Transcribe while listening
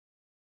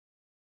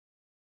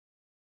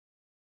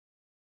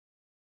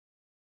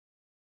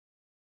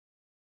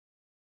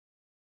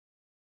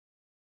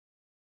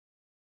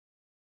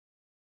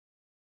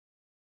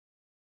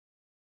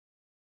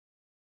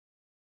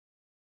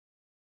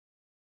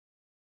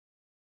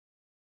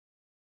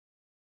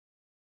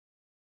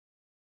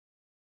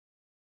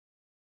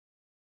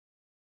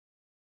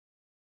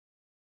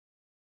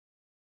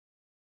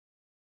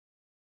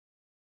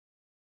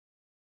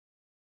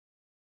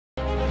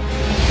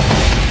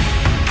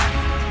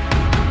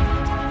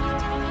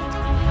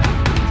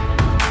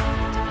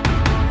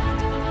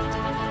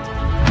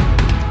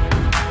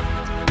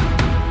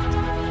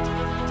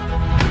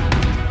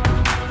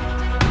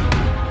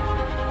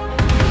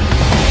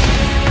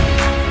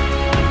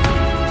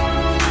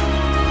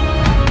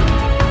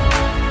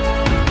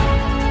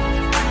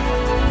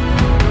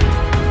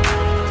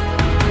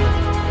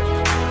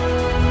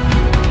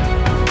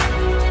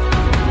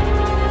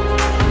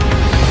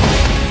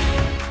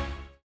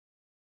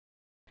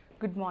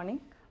morning.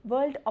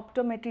 World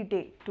Optometry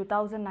Day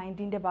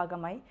 2019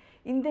 ഭാഗമായി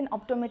Indian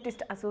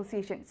optometrist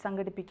association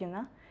സംഘടിപ്പിക്കുന്ന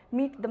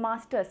meet the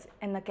masters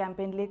എന്ന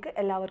ക്യാമ്പയിനിലേക്ക്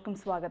എല്ലാവർക്കും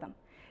സ്വാഗതം.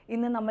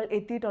 ഇന്ന് നമ്മൾ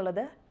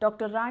എത്തിയിട്ടുള്ളത്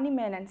doctor Rani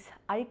Menon's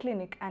I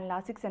clinic and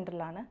LASIK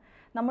സെൻറ്ററിലാണ്.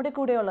 നമ്മുടെ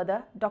കൂടെയുള്ളത്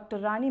ഡോക്ടർ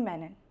റാണി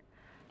മേനൻ.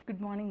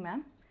 Good morning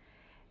ma'am.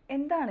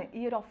 എന്താണ്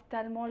ഈ ഒരു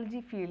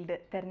ഒഫ്താൽമോളജി ഫീൽഡ്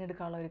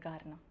തിരഞ്ഞെടുക്കാനുള്ള ഒരു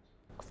കാരണം?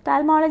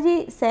 ഒഫ്താൽമോളജി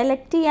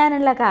സെലക്ട്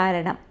ചെയ്യാനുള്ള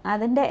കാരണം,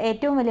 അതിൻ്റെ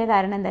ഏറ്റവും വലിയ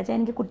കാരണം എന്താ വെച്ചാൽ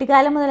എനിക്ക്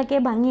കുട്ടിക്കാലം മുതലൊക്കെ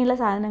ഭംഗിയുള്ള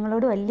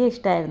സാധനങ്ങളോട് വലിയ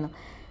ഇഷ്ടമായിരുന്നു.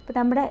 ഇപ്പോൾ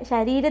നമ്മുടെ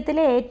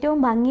ശരീരത്തിലെ ഏറ്റവും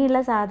ഭംഗിയുള്ള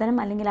സാധനം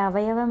അല്ലെങ്കിൽ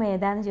അവയവം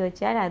ഏതാണെന്ന്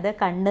ചോദിച്ചാൽ അത്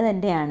കണ്ണ്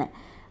തന്നെയാണ്.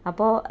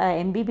 അപ്പോൾ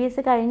MBBS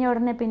കഴിഞ്ഞ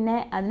ഉടനെ പിന്നെ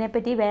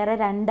അതിനെപ്പറ്റി വേറെ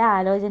രണ്ട്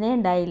ആലോചനയും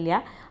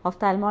ഉണ്ടായില്ല.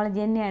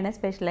 ഒഫ്താൽമോളജി തന്നെയാണ്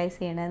സ്പെഷ്യലൈസ്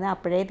ചെയ്യണമെന്ന്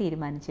അപ്പോഴേ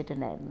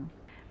തീരുമാനിച്ചിട്ടുണ്ടായിരുന്നു.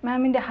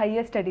 മാമിൻ്റെ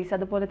ഹയർ സ്റ്റഡീസ്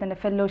അതുപോലെ തന്നെ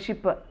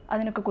ഫെലോഷിപ്പ്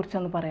അതിനൊക്കെ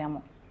കുറിച്ചൊന്ന്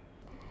പറയാമോ?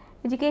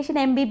 എഡ്യൂക്കേഷൻ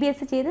MBBS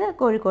ചെയ്ത്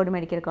കോഴിക്കോട്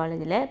മെഡിക്കൽ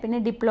കോളേജിൽ, പിന്നെ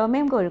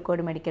ഡിപ്ലോമയും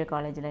കോഴിക്കോട് മെഡിക്കൽ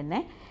കോളേജിൽ തന്നെ,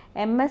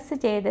 MS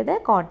ചെയ്തത്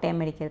കോട്ടയം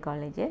മെഡിക്കൽ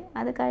കോളേജ്,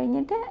 അത്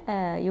കഴിഞ്ഞിട്ട്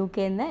UK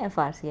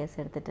FRCS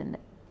എടുത്തിട്ടുണ്ട്.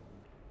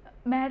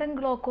 മാഡം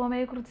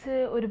ഗ്ലോക്കോമയെക്കുറിച്ച്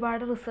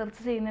ഒരുപാട്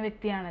റിസർച്ച് ചെയ്യുന്ന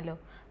വ്യക്തിയാണല്ലോ.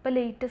 അപ്പോൾ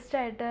ലേറ്റസ്റ്റ്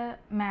ആയിട്ട്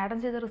മാഡം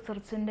ചെയ്ത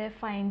റിസർച്ചിൻ്റെ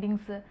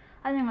ഫൈൻഡിങ്സ്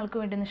അത് ഞങ്ങൾക്ക്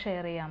വേണ്ടി ഒന്ന്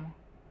ഷെയർ ചെയ്യാമോ?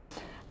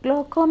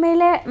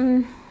 ഗ്ലോക്കോമയിലെ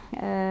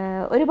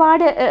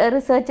ഒരുപാട്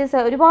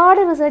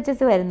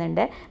റിസർച്ചസ്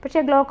വരുന്നുണ്ട്.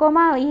 പക്ഷേ ഗ്ലോക്കോമ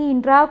ഈ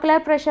ഇൻട്രാഓക്കുലർ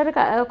പ്രഷർ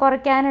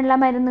കുറയ്ക്കാനുള്ള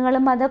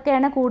മരുന്നുകളും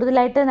അതൊക്കെയാണ്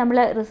കൂടുതലായിട്ട് നമ്മൾ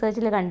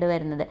റിസർച്ചിൽ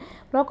കണ്ടുവരുന്നത്.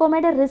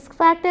 ഗ്ലോക്കോമയുടെ റിസ്ക്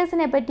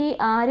ഫാക്ടേഴ്സിനെ പറ്റി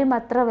ആരും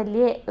അത്ര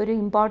വലിയ ഒരു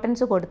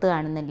ഇമ്പോർട്ടൻസ് കൊടുത്തു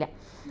കാണുന്നില്ല.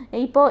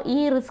 ഇപ്പോൾ ഈ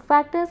റിസ്ക്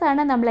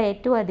ഫാക്ടേഴ്സാണ് നമ്മൾ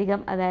ഏറ്റവും അധികം,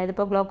 അതായത്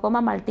ഇപ്പോൾ ഗ്ലോക്കോമ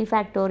മൾട്ടി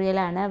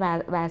ഫാക്ടോറിയലാണ്,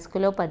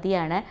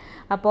 വാസ്കുലോപ്പതിയാണ്.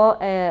 അപ്പോൾ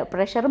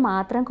പ്രഷർ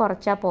മാത്രം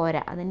കുറച്ചാൽ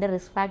പോരാ, അതിൻ്റെ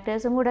റിസ്ക്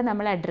ഫാക്ടേഴ്സും കൂടെ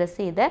നമ്മൾ അഡ്രസ്സ്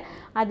ചെയ്ത്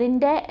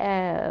അതിൻ്റെ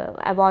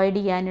അവോയ്ഡ്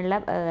ചെയ്യാനുള്ള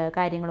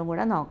കാര്യങ്ങളും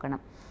കൂടെ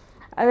നോക്കണം.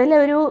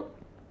 അതിലൊരു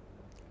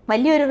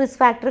വലിയൊരു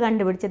റിസ്ക് ഫാക്ടർ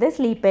കണ്ടുപിടിച്ചത്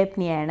സ്ലീപ്പ്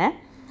എപ്നിയാണ്.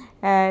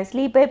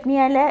 സ്ലീപ്പ്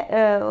എപ്നിയയിൽ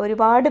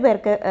ഒരുപാട്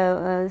പേർക്ക്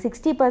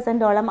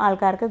 60%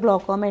 ആൾക്കാർക്ക്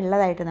ഗ്ലോക്കോമ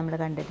ഉള്ളതായിട്ട് നമ്മൾ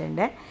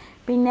കണ്ടിട്ടുണ്ട്.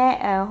 പിന്നെ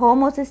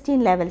ഹോമോസിസ്റ്റീൻ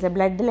ലെവൽസ്,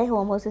 ബ്ലഡിലെ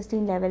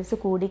ഹോമോസിസ്റ്റീൻ ലെവൽസ്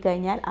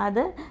കൂടിക്കഴിഞ്ഞാൽ അത്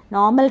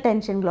നോർമൽ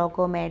ടെൻഷൻ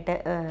ഗ്ലോക്കോമയായിട്ട്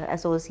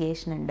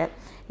അസോസിയേഷൻ ഉണ്ട്.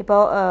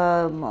 ഇപ്പോൾ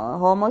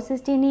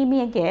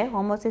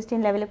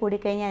ഹോമോസിസ്റ്റീൻ ലെവൽ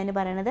കൂടിക്കഴിഞ്ഞാൽ അതിന്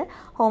പറയുന്നത്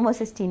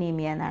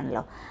ഹോമോസിസ്റ്റീനീമിയ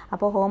എന്നാണല്ലോ.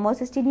 അപ്പോൾ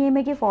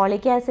ഹോമോസിസ്റ്റീനീമിയയ്ക്ക്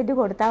ഫോളിക് ആസിഡ്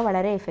കൊടുത്താൽ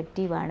വളരെ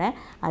എഫക്റ്റീവാണ്.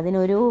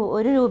 അതിനൊരു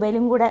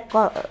രൂപയിലും കൂടെ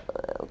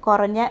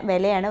കുറഞ്ഞ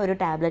വിലയാണ് ഒരു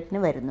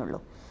ടാബ്ലറ്റിന് വരുന്നുള്ളൂ.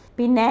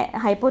 പിന്നെ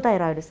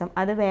ഹൈപ്പോതൈറോയിഡിസം,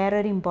 അത്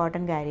വേറൊരു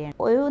ഇമ്പോർട്ടൻറ്റ് കാര്യമാണ്.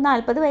 ഒരു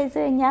 40 വയസ്സ്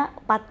കഴിഞ്ഞാൽ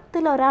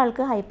 10ൽ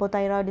ഒരാൾക്ക്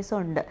ഹൈപ്പോതൈറോയിഡിസം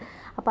ഉണ്ട്.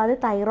 അപ്പോൾ അത്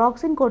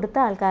തൈറോക്സിൻ കൊടുത്ത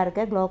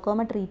ആൾക്കാർക്ക്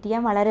ഗ്ലോക്കോമ ട്രീറ്റ്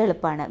ചെയ്യാൻ വളരെ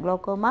എളുപ്പമാണ്.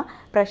 ഗ്ലോക്കോമ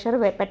പ്രഷർ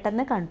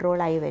പെട്ടെന്ന്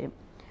കൺട്രോളായി വരും.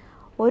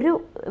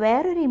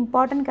 വേറൊരു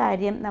ഇമ്പോർട്ടൻറ്റ്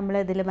കാര്യം നമ്മൾ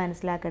ഇതിൽ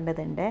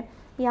മനസ്സിലാക്കേണ്ടതുണ്ട്.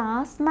 ഈ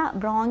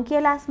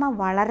ബ്രോങ്കിയൽ ആസ്മ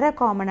വളരെ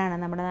കോമൺ ആണ്.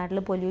 നമ്മുടെ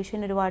നാട്ടിൽ പൊല്യൂഷൻ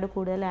ഒരുപാട്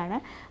കൂടുതലാണ്.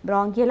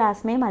 ബ്രോങ്കിയൽ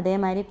ആസ്മയും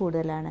അതേമാതിരി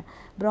കൂടുതലാണ്.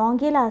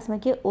 ബ്രോങ്കിയൽ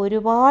ആസ്മയ്ക്ക്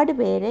ഒരുപാട്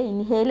പേര്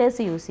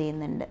ഇൻഹേലേഴ്സ് യൂസ്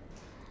ചെയ്യുന്നുണ്ട്.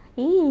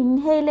 ഈ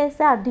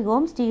ഇൻഹേലേഴ്സ്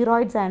അധികവും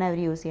സ്റ്റീറോയിഡ്സ് ആണ് അവർ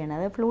യൂസ്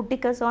ചെയ്യുന്നത്.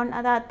 ഫ്ലൂട്ടിക്കസോൺ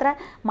അത് അത്ര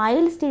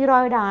മൈൽഡ്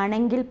സ്റ്റീറോയിഡ്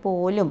ആണെങ്കിൽ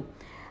പോലും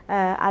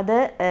അത്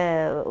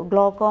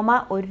ഗ്ലോക്കോമ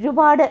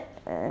ഒരുപാട്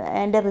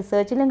എൻ്റെ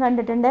റിസർച്ചിലും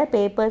കണ്ടിട്ടുണ്ട്.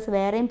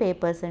 വേറെയും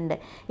പേപ്പേഴ്സ് ഉണ്ട്.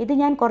 ഇത്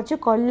ഞാൻ കുറച്ച്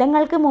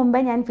കൊല്ലങ്ങൾക്ക് മുമ്പ്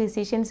ഞാൻ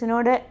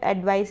ഫിസിഷ്യൻസിനോട്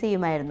അഡ്വൈസ്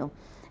ചെയ്യുമായിരുന്നു.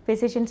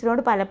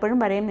 ഫിസിഷ്യൻസിനോട് പലപ്പോഴും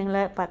പറയും, നിങ്ങൾ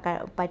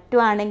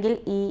പറ്റുവാണെങ്കിൽ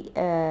ഈ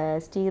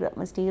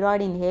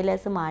സ്റ്റീറോയിഡ്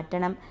ഇൻഹേലേഴ്സ്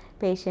മാറ്റണം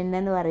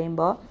പേഷ്യൻ്റിനെന്ന്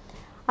പറയുമ്പോൾ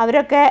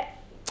അവരൊക്കെ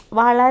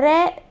വളരെ,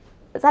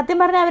 സത്യം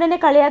പറഞ്ഞാൽ അവരെന്നെ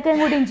കളിയാക്കുകയും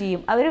കൂടിയും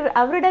ചെയ്യും.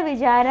 അവരുടെ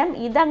വിചാരം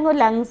ഇതങ്ങ്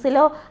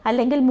ലങ്സിലോ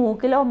അല്ലെങ്കിൽ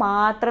മൂക്കിലോ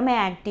മാത്രമേ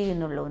ആക്ട്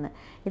ചെയ്യുന്നുള്ളൂ എന്ന്.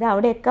 ഇത്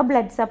അവിടെയൊക്കെ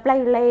ബ്ലഡ് സപ്ലൈ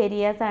ഉള്ള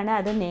ഏരിയാസാണ്.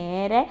 അത്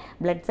നേരെ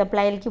ബ്ലഡ്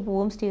സപ്ലൈയിലേക്ക്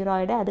പോവും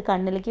സ്റ്റീറോയിഡ്, അത്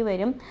കണ്ണിലേക്ക്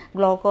വരും,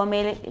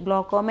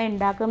 ഗ്ലോക്കോമ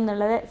ഉണ്ടാക്കും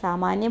എന്നുള്ളത്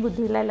സാമാന്യ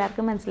ബുദ്ധിയുള്ള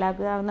എല്ലാവർക്കും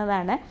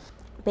മനസ്സിലാക്കാവുന്നതാണ്.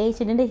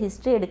 പേഷ്യൻറ്റിൻ്റെ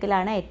ഹിസ്റ്ററി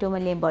എടുക്കലാണ് ഏറ്റവും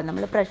വലിയ ഇമ്പോർട്ടൻറ്റ്.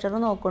 നമ്മൾ പ്രഷർ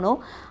നോക്കണു,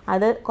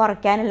 അത്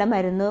കുറയ്ക്കാനുള്ള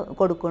മരുന്ന്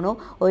കൊടുക്കണു.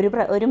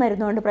 ഒരു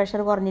മരുന്ന് കൊണ്ട്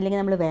പ്രഷർ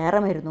കുറഞ്ഞില്ലെങ്കിൽ നമ്മൾ വേറെ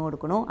മരുന്ന്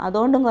കൊടുക്കണു,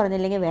 അതുകൊണ്ടും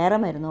കുറഞ്ഞില്ലെങ്കിൽ വേറെ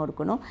മരുന്ന്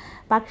കൊടുക്കണു.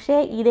 പക്ഷേ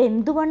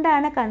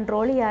ഇതെന്തുകൊണ്ടാണ്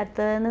കൺട്രോൾ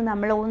ചെയ്യാത്തതെന്ന്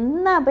നമ്മൾ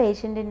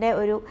പേഷ്യൻറ്റിൻ്റെ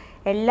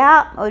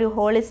ഒരു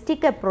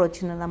ഹോളിസ്റ്റിക്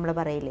അപ്രോച്ച് എന്ന് നമ്മൾ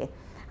പറയില്ലേ,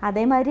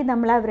 അതേമാതിരി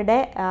നമ്മൾ അവരുടെ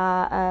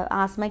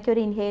ആസ്മയ്ക്ക്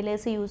ഒരു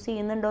ഇൻഹേലേഴ്സ് യൂസ്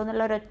ചെയ്യുന്നുണ്ടോ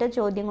എന്നുള്ള ഒരൊറ്റ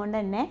ചോദ്യം കൊണ്ട്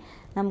തന്നെ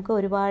നമുക്ക്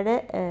ഒരുപാട്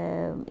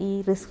ഈ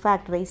റിസ്ക്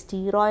ഫാക്ടർ, ഈ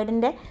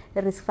സ്റ്റീറോയിഡിൻ്റെ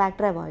റിസ്ക്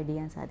ഫാക്ടർ അവോയ്ഡ്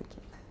ചെയ്യാൻ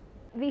സാധിക്കും.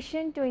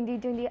 വിഷൻ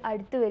 2020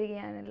 അടുത്ത്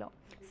വരികയാണല്ലോ.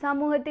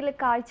 സമൂഹത്തിൽ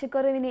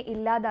കാഴ്ചക്കുറവിനെ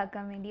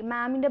ഇല്ലാതാക്കാൻ വേണ്ടി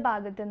മാമിൻ്റെ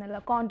ഭാഗത്തു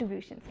നിന്നുള്ള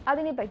കോൺട്രിബ്യൂഷൻസ്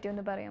അതിനെ പറ്റി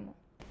ഒന്ന് പറയാമോ?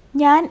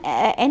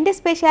 എൻ്റെ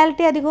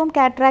സ്പെഷ്യാലിറ്റി അധികവും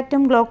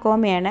കാറ്ററാക്റ്റും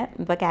ഗ്ലോക്കോമയാണ്.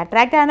 ഇപ്പോൾ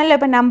കാറ്ററാക്റ്റ് ആണല്ലോ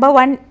ഇപ്പോൾ number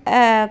 1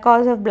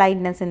 cos of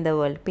blindness in the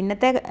world.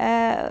 പിന്നത്തെ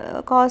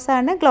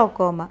കോസാണ്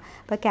ഗ്ലോക്കോമ.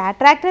 അപ്പോൾ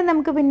കാറ്ററാക്റ്റിന്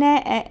നമുക്ക് പിന്നെ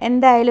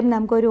എന്തായാലും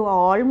നമുക്കൊരു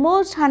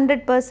ഓൾമോസ്റ്റ്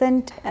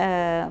 100%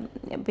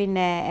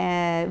 പിന്നെ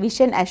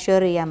വിഷൻ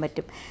അഷ്യൂർ ചെയ്യാൻ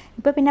പറ്റും.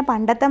 ഇപ്പോൾ പിന്നെ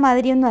പണ്ടത്തെ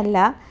മാതിരിയൊന്നുമല്ല.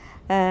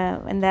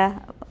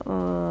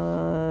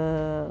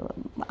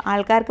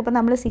 ആൾക്കാർക്ക് ഇപ്പോൾ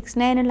നമ്മൾ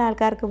 6'9"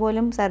 ആൾക്കാർക്ക്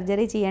പോലും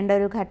സർജറി ചെയ്യേണ്ട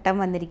ഒരു ഘട്ടം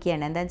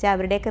വന്നിരിക്കുകയാണ്. എന്താ വെച്ചാൽ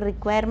അവരുടെയൊക്കെ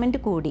റിക്വയർമെൻറ്റ്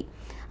കൂടി.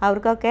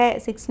 അവർക്കൊക്കെ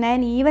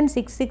 6'9" ഈവൻ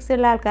 6'6"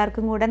 ഉള്ള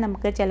ആൾക്കാർക്കും കൂടെ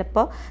നമുക്ക്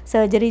ചിലപ്പോൾ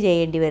സർജറി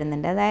ചെയ്യേണ്ടി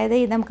വരുന്നുണ്ട്. അതായത്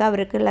നമുക്ക്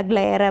അവർക്കുള്ള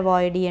ഗ്ലെയർ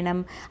അവോയ്ഡ് ചെയ്യണം,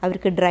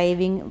 അവർക്ക്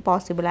ഡ്രൈവിംഗ്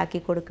പോസിബിൾ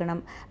ആക്കി കൊടുക്കണം.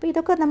 അപ്പോൾ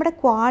ഇതൊക്കെ നമ്മുടെ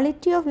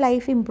ക്വാളിറ്റി ഓഫ്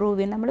ലൈഫ് ഇമ്പ്രൂവ്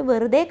ചെയ്യും. നമ്മൾ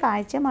വെറുതെ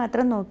കാഴ്ച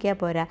മാത്രം നോക്കിയാൽ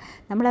പോരാ,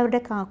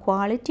 നമ്മളവരുടെ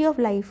ക്വാളിറ്റി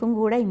ഓഫ് ലൈഫും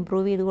കൂടെ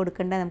ഇമ്പ്രൂവ് ചെയ്ത്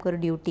കൊടുക്കേണ്ട നമുക്കൊരു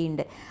ഡ്യൂട്ടി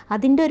ഉണ്ട്.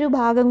 അതിൻ്റെ ഒരു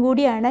ഭാഗം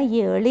കൂടിയാണ് ഈ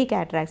ഏർലി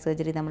കാറ്ററാക്ട്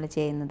സർജറി നമ്മൾ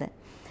ചെയ്യുന്നത്.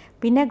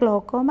 പിന്നെ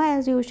ഗ്ലോക്കോമ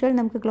ആസ് യൂഷ്വൽ,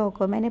 നമുക്ക്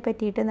ഗ്ലോക്കോമേനെ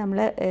പറ്റിയിട്ട് നമ്മൾ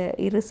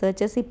ഈ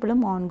റിസർച്ചസ് ഇപ്പോഴും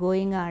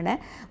ഓൺഗോയിങ് ആണ്.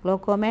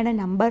 ഗ്ലോക്കോമയുടെ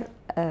നമ്പർ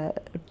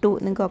 2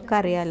 നിങ്ങൾക്കൊക്കെ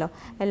അറിയാമല്ലോ,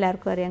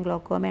 എല്ലാവർക്കും അറിയാം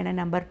ഗ്ലോക്കോമയുടെ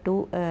നമ്പർ 2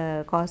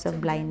 കോസ് ഓഫ്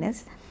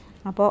ബ്ലൈൻഡ്നെസ്.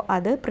 അപ്പോൾ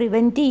അത്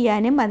പ്രിവെൻറ്റ്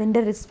ചെയ്യാനും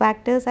അതിൻ്റെ റിസ്ക്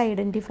ഫാക്ടേഴ്സ്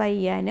ഐഡൻറ്റിഫൈ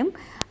ചെയ്യാനും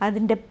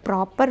അതിൻ്റെ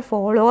പ്രോപ്പർ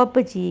ഫോളോ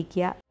അപ്പ്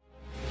ചെയ്യിക്കുക.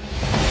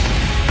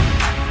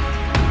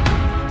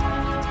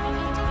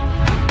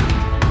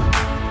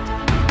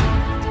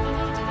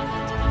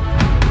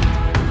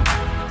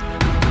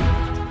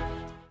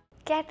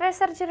 കാറ്ററാക്ട്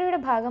സർജറിയുടെ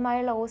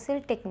ഭാഗമായുള്ള ഓസിൽ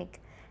ടെക്നിക്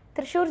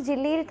തൃശ്ശൂർ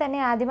ജില്ലയിൽ തന്നെ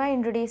ആദ്യമായി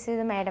ഇൻട്രൊഡ്യൂസ്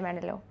ചെയ്ത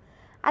മാഡമാണല്ലോ,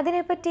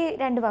 അതിനെപ്പറ്റി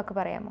 2 വാക്ക്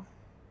പറയാമോ?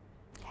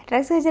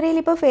 കാറ്ററാക്ട് സർജറിയിൽ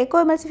ഇപ്പോൾ ഫേക്കോ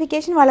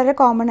എമൾസിഫിക്കേഷൻ വളരെ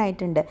കോമൺ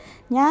ആയിട്ടുണ്ട്.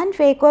 ഞാൻ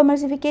ഫേക്കോ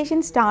എമൾസിഫിക്കേഷൻ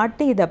സ്റ്റാർട്ട്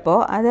ചെയ്തപ്പോൾ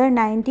അത്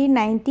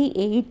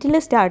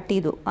 1998 സ്റ്റാർട്ട്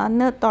ചെയ്തു.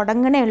 അന്ന്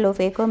തുടങ്ങണേ ഉള്ളൂ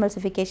ഫേക്കോ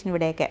എമൾസിഫിക്കേഷൻ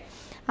ഇവിടെയൊക്കെ.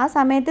 ആ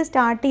സമയത്ത്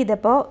സ്റ്റാർട്ട്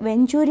ചെയ്തപ്പോൾ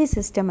വെഞ്ചൂരി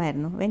സിസ്റ്റം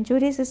ആയിരുന്നു.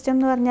 വെഞ്ചൂരി സിസ്റ്റം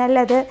എന്ന് പറഞ്ഞാൽ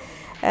അത്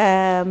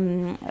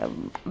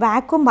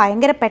വാക്വം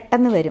ഭയങ്കര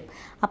പെട്ടെന്ന് വരും.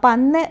 അപ്പോൾ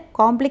അന്ന്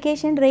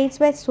കോംപ്ലിക്കേഷൻ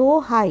റേറ്റ്സ് വർ സോ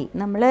ഹൈ.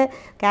 നമ്മൾ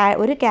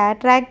ഒരു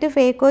കാറ്ററാക്ട്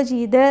ഫേക്കോ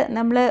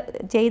നമ്മൾ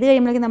ചെയ്ത്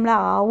കഴിയുമ്പോഴേക്കും നമ്മൾ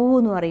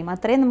ആവൂന്ന് പറയും,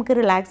 അത്രയും നമുക്ക്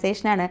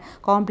റിലാക്സേഷനാണ്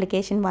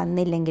കോംപ്ലിക്കേഷൻ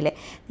വന്നില്ലെങ്കിൽ.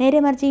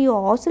 നേരെ മറിച്ച് ഈ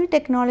ഓസിൽ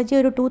ടെക്നോളജി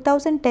ഒരു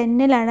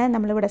 2010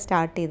 നമ്മളിവിടെ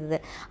സ്റ്റാർട്ട് ചെയ്തത്.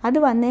 അത്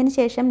വന്നതിന്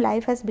ശേഷം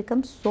life has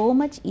become so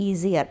much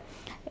easier.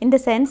 In the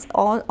sense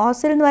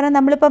Ozil എന്ന് പറഞ്ഞാൽ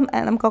നമ്മളിപ്പം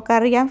നമുക്കൊക്കെ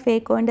അറിയാം,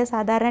 ഫേക്കോൻ്റെ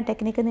സാധാരണ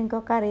ടെക്നിക്ക്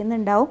നിങ്ങൾക്കൊക്കെ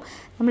അറിയുന്നുണ്ടാവും.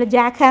 നമ്മൾ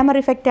ജാക്ക് ഹാമർ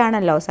ഇഫക്റ്റ്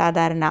ആണല്ലോ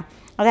സാധാരണ,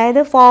 അതായത്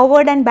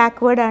ഫോർവേഡ് ആൻഡ്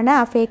ബാക്ക്വേർഡാണ്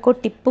ആ ഫേക്കോ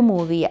ടിപ്പ്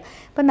മൂവ് ചെയ്യുക.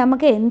 അപ്പം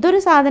നമുക്ക്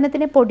എന്തൊരു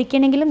സാധനത്തിനെ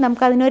പൊടിക്കണമെങ്കിലും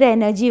നമുക്ക് അതിനൊരു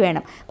എനർജി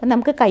വേണം. അപ്പം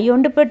നമുക്ക്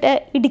കൈകൊണ്ട്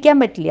ഇടിക്കാൻ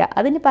പറ്റില്ല,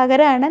 അതിന്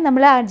പകരമാണ്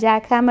നമ്മൾ ആ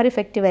ജാക്ക് ഹാമർ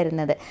ഇഫക്റ്റ്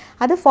വരുന്നത്.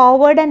 അത്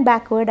ഫോർവേഡ് ആൻഡ്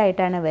ബാക്ക്വേർഡ്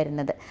ആയിട്ടാണ്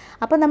വരുന്നത്.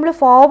 അപ്പോൾ നമ്മൾ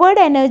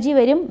ഫോർവേഡ് എനർജി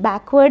വരും,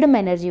 ബാക്ക്വേർഡും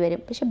എനർജി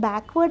വരും. പക്ഷേ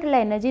ബാക്ക്വേർഡുള്ള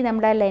എനർജി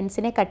നമ്മുടെ ആ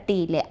ലെൻസിനെ കട്ട്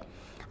ചെയ്യില്ല.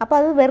 അപ്പോൾ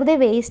അത് വെറുതെ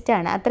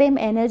വേസ്റ്റാണ്, അത്രയും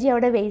എനർജി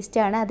അവിടെ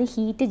വേസ്റ്റാണ്, അത്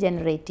ഹീറ്റ്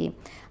ജനറേറ്റ് ചെയ്യും.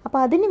 അപ്പോൾ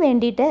അതിന്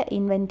വേണ്ടിയിട്ട്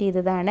ഇൻവെൻറ്റ്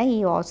ചെയ്തതാണ് ഈ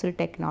ഓസിൽ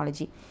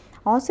ടെക്നോളജി.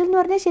 ഓസിൽ എന്ന്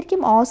പറഞ്ഞാൽ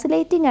ശരിക്കും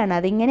ഓസിലേറ്റിംഗ് ആണ്.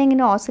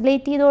 അതിങ്ങനെ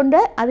ഓസിലേറ്റ് ചെയ്തുകൊണ്ട്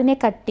അതിനെ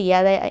കട്ട് ചെയ്യുക,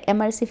 അത്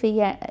എമൾസിഫൈ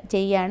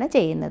ചെയ്യുകയാണ്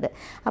ചെയ്യുന്നത്.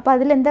 അപ്പോൾ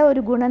അതിലെന്താ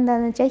ഒരു ഗുണം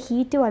എന്താണെന്ന് വെച്ചാൽ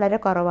ഹീറ്റ് വളരെ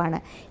കുറവാണ്.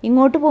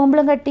 ഇങ്ങോട്ട്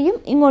പോകുമ്പോഴും കട്ട് ചെയ്യും,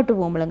 ഇങ്ങോട്ട്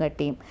പോകുമ്പോഴും കട്ട്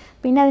ചെയ്യും.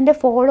 പിന്നെ അതിൻ്റെ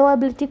ഫോളോ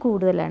അബിലിറ്റി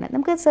കൂടുതലാണ്.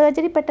 നമുക്ക്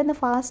സർജറി പെട്ടെന്ന്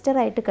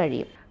ഫാസ്റ്ററായിട്ട്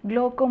കഴിയും.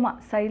 Glaucoma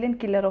silent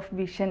killer of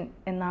vision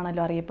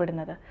എന്നാണല്ലോ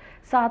അറിയപ്പെടുന്നത്.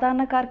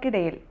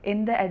 സാധാരണക്കാർക്കിടയിൽ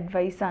എന്ത്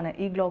അഡ്വൈസാണ്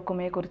ഈ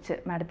ഗ്ലോക്കോമയെക്കുറിച്ച്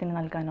മാഡത്തിന്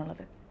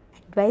നൽകാനുള്ളത്?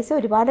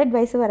 ഒരുപാട്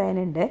അഡ്വൈസ്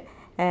പറയാനുണ്ട്.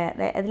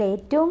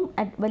 അതിലേറ്റവും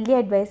വലിയ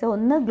അഡ്വൈസ്,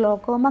 ഒന്ന്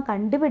ഗ്ലോക്കോമ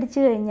കണ്ടുപിടിച്ച്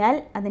കഴിഞ്ഞാൽ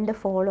അതിൻ്റെ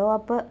ഫോളോ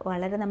അപ്പ്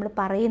വളരെ നമ്മൾ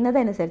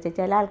പറയുന്നതനുസരിച്ച്.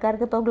 ചില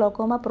ആൾക്കാർക്ക് ഇപ്പോൾ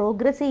ഗ്ലോക്കോമ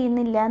പ്രോഗ്രസ്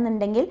ചെയ്യുന്നില്ല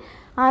എന്നുണ്ടെങ്കിൽ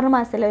 6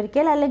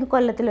 മാസത്തിലൊരിക്കൽ അല്ലെങ്കിൽ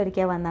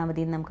കൊല്ലത്തിലൊരിക്കൽ വന്നാൽ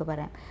മതി എന്ന് നമുക്ക്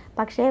പറയാം.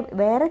 പക്ഷേ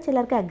വേറെ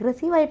ചിലർക്ക്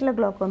അഗ്രസീവായിട്ടുള്ള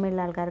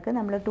ഗ്ലോക്കോമയുള്ള ആൾക്കാർക്ക്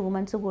നമ്മൾ 2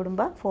 months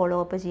കൂടുമ്പോൾ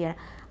ഫോളോ അപ്പ്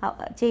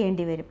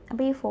ചെയ്യേണ്ടി വരും.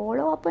 അപ്പോൾ ഈ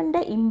ഫോളോ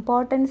അപ്പിൻ്റെ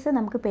ഇമ്പോർട്ടൻസ്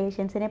നമുക്ക്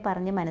പേഷ്യൻസിനെ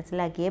പറഞ്ഞ്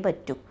മനസ്സിലാക്കിയേ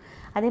പറ്റൂ.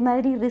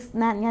 അതേമാതിരി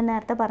ഞാൻ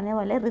നേരത്തെ പറഞ്ഞ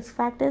പോലെ റിസ്ക്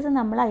ഫാക്ടേഴ്സ്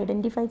നമ്മൾ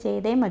ഐഡൻറ്റിഫൈ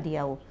ചെയ്തേ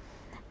മതിയാവും.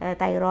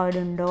 തൈറോയിഡ്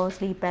ഉണ്ടോ,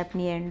 സ്ലീപ്പ്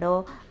ആപ്നിയ ഉണ്ടോ,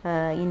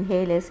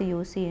 ഇൻഹേലേഴ്സ്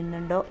യൂസ്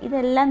ചെയ്യുന്നുണ്ടോ,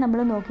 ഇതെല്ലാം നമ്മൾ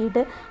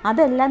നോക്കിയിട്ട്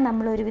അതെല്ലാം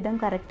നമ്മൾ ഒരുവിധം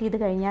കറക്റ്റ് ചെയ്ത്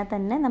കഴിഞ്ഞാൽ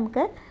തന്നെ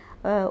നമുക്ക്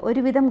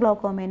ഒരുവിധം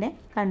ഗ്ലോക്കോമേനെ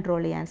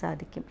കൺട്രോൾ ചെയ്യാൻ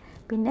സാധിക്കും.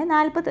 പിന്നെ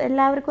 40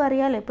 എല്ലാവർക്കും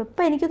അറിയാമല്ലോ,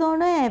 ഇപ്പോൾ എനിക്ക്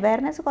തോന്നുന്നു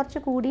അവയർനെസ്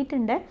കുറച്ച്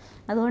കൂടിയിട്ടുണ്ട്.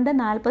 അതുകൊണ്ട്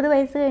 40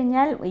 വയസ്സ്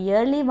കഴിഞ്ഞാൽ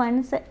ഇയർലി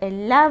വൺസ്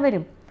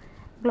എല്ലാവരും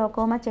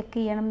ഗ്ലോക്കോമ ചെക്ക്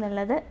ചെയ്യണം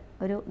എന്നുള്ളത്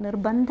ഒരു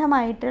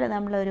നിർബന്ധമായിട്ട്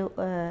നമ്മളൊരു,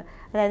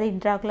 അതായത്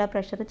ഇൻട്രാക്കുലർ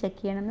പ്രഷർ ചെക്ക്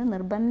ചെയ്യണമെന്ന്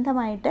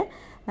നിർബന്ധമായിട്ട്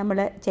നമ്മൾ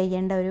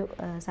ചെയ്യേണ്ട ഒരു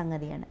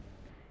സംഗതിയാണ്.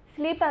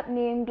 സ്ലീപ്പ്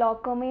അപ്നിയയും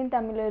ഗ്ലോക്കോമയും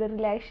തമ്മിലൊരു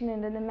റിലേഷൻ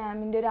ഉണ്ടെന്ന്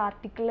മാമിൻ്റെ ഒരു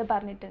ആർട്ടിക്കിളിൽ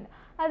പറഞ്ഞിട്ടുണ്ട്.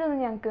 അതൊന്ന്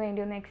ഞങ്ങൾക്ക്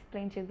വേണ്ടി ഒന്ന്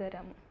എക്സ്പ്ലെയിൻ ചെയ്ത്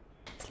തരാമോ?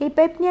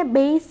 Sleep apnea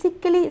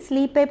basically,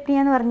 sleep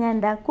apnea എന്ന് പറഞ്ഞാൽ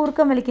എന്താ,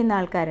 കൂർക്കം വലിക്കുന്ന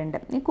ആൾക്കാരുണ്ട്.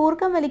 ഈ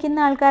കൂർക്കം വലിക്കുന്ന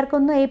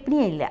ആൾക്കാർക്കൊന്നും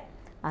ഏപ്നിയ ഇല്ല.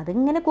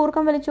 അതിങ്ങനെ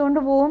കൂർക്കം വലിച്ചുകൊണ്ട്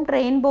പോവും,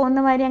 ട്രെയിൻ പോകുന്ന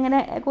മാതിരി അങ്ങനെ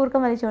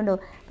കൂർക്കം വലിച്ചുകൊണ്ട്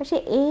പോകും. പക്ഷേ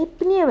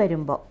ഏപ്നിയ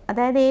വരുമ്പോൾ,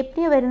 അതായത്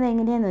ഏപ്നിയ വരുന്നത്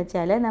എങ്ങനെയാണെന്ന്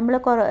വെച്ചാൽ നമ്മൾ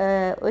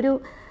ഒരു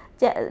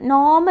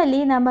നോർമലി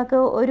നമുക്ക്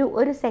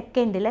ഒരു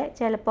സെക്കൻഡിൽ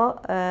ചിലപ്പോൾ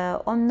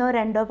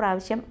 1-2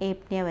 പ്രാവശ്യം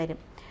ഏപ്നിയ വരും.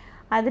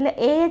 അതിൽ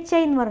AHI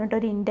എന്ന്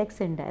പറഞ്ഞിട്ടൊരു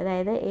ഇൻഡെക്സ് ഉണ്ട്.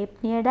 അതായത്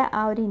ഏപ്നിയയുടെ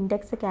ആ ഒരു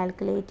ഇൻഡെക്സ്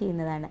കാൽക്കുലേറ്റ്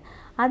ചെയ്യുന്നതാണ്.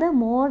 അത്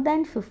മോർ ദാൻ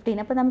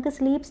 15. അപ്പോൾ നമുക്ക്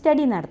സ്ലീപ്പ്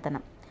സ്റ്റഡി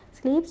നടത്തണം.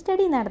 സ്ലീപ്പ്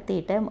സ്റ്റഡി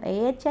നടത്തിയിട്ട്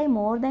AHI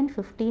മോർ ദാൻ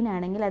 15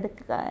 ആണെങ്കിൽ അത്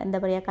എന്താ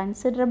പറയുക,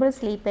 കൺസിഡറബിൾ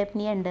സ്ലീപ്പ്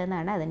ആപ്നിയ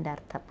ഉണ്ടെന്നാണ് അതിൻ്റെ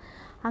അർത്ഥം.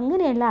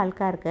 അങ്ങനെയുള്ള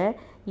ആൾക്കാർക്ക്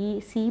ഈ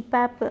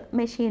CPAP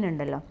മെഷീൻ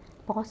ഉണ്ടല്ലോ,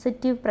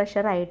 പോസിറ്റീവ്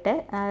പ്രഷറായിട്ട്,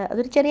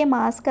 അതൊരു ചെറിയ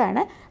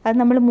മാസ്കാണ്, അത്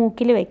നമ്മൾ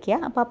മൂക്കിൽ വെക്കുക.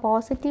 അപ്പോൾ ആ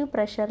പോസിറ്റീവ്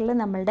പ്രഷറിൽ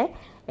നമ്മളുടെ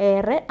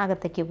എയർ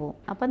അകത്തേക്ക് പോകും.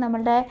 അപ്പോൾ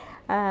നമ്മളുടെ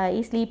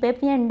ഈ സ്ലീപ്പ്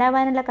ആപ്നിയ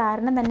ഉണ്ടാവാനുള്ള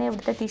കാരണം തന്നെ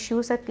ഇവിടുത്തെ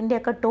ടിഷ്യൂസിൻ്റെ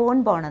ഒക്കെ ടോൺ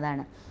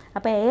പോണതാണ്.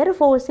 അപ്പോൾ എയർ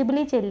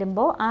ഫോഴ്സിബിളി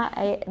ചെല്ലുമ്പോൾ ആ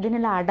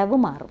ഇതിനുള്ള അടവ്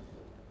മാറും.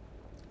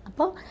 അപ്പോൾ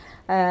അപ്പോൾ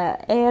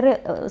എയർ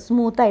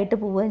സ്മൂത്തായിട്ട്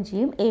പോവുകയും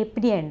ചെയ്യും,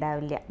 ഏപ്നിയ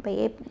ഉണ്ടാവില്ല. അപ്പോൾ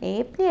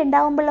ഏപ്നിയ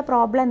ഉണ്ടാകുമ്പോഴുള്ള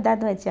പ്രോബ്ലം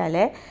എന്താണെന്ന് വെച്ചാൽ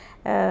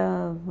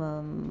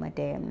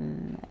മറ്റേ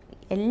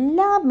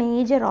എല്ലാ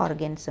major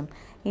ഓർഗൻസും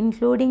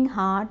including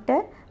heart,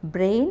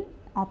 brain,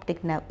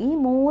 optic nerve, ഈ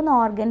 3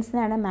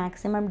 ഓർഗൻസിനാണ്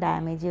മാക്സിമം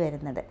ഡാമേജ്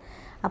വരുന്നത്.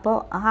 അപ്പോൾ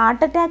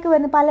ഹാർട്ട് അറ്റാക്ക്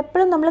വരുന്ന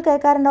പലപ്പോഴും നമ്മൾ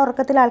കേൾക്കാറുണ്ട്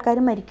ഉറക്കത്തിൽ ആൾക്കാർ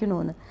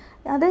മരിക്കണമെന്ന്,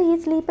 അത് ഈ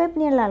സ്ലീപ്പ്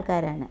ആപ്നിയ ഉള്ള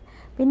ആൾക്കാരാണ്.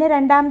 പിന്നെ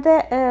രണ്ടാമത്തെ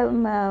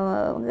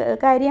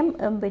കാര്യം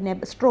പിന്നെ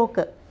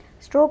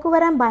സ്ട്രോക്ക്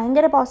വരാൻ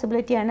ഭയങ്കര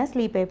പോസിബിലിറ്റിയാണ്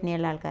സ്ലീപ്പ് ആപ്നിയ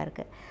ഉള്ള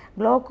ആൾക്കാർക്ക്.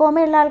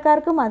 ഗ്ലോക്കോമ ഉള്ള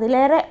ആൾക്കാർക്കും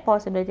അതിലേറെ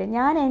പോസിബിലിറ്റി.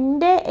 ഞാൻ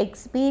എൻ്റെ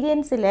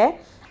എക്സ്പീരിയൻസിൽ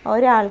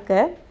ഒരാൾക്ക്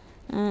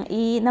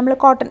ഈ നമ്മൾ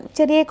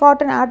ചെറിയ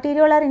കോട്ടൺ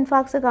ആർട്ടീരിയോളർ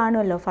ഇൻഫാക്ട്സ്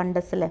കാണുമല്ലോ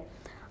ഫണ്ടസിൽ,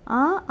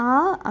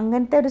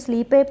 അങ്ങനത്തെ ഒരു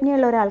സ്ലീപ്പ് ആപ്നിയ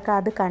ഉള്ള ഒരാൾക്ക്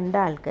അത് കണ്ട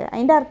ആൾക്ക്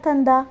അതിൻ്റെ അർത്ഥം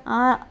എന്താ, ആ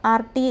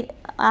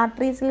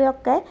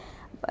ആർട്ടറീസിലൊക്കെ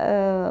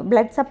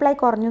ബ്ലഡ് സപ്ലൈ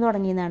കുറഞ്ഞു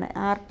തുടങ്ങിയെന്നാണ്,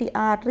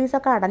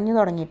 ആർട്ടറീസൊക്കെ അടഞ്ഞു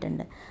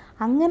തുടങ്ങിയിട്ടുണ്ട്.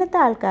 അങ്ങനത്തെ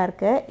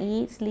ആൾക്കാർക്ക് ഈ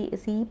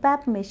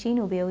സിപാപ്പ് മെഷീൻ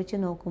ഉപയോഗിച്ച്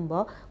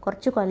നോക്കുമ്പോൾ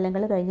കുറച്ച്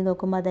കൊല്ലങ്ങൾ കഴിഞ്ഞ്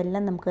നോക്കുമ്പോൾ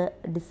അതെല്ലാം നമുക്ക്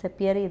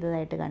ഡിസപ്പിയർ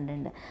ചെയ്തതായിട്ട്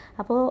കണ്ടിട്ടുണ്ട്.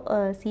 അപ്പോൾ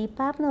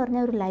സിപാപ്പ് എന്ന്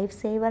പറഞ്ഞാൽ ഒരു ലൈഫ്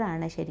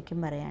സേവറാണ് ശരിക്കും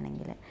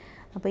പറയുകയാണെങ്കിൽ.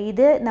 അപ്പോൾ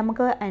ഇത്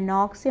നമുക്ക്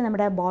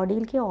നമ്മുടെ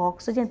ബോഡിയിലേക്ക്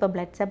ഓക്സിജൻ, ഇപ്പോൾ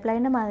ബ്ലഡ്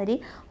സപ്ലൈൻ്റെ മാതിരി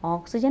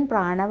ഓക്സിജൻ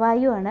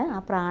പ്രാണവായുവാണ്. ആ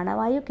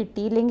പ്രാണവായു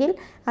കിട്ടിയില്ലെങ്കിൽ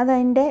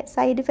അതതിൻ്റെ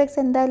സൈഡ്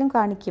ഇഫക്ട്സ് എന്തായാലും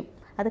കാണിക്കും.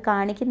 അത്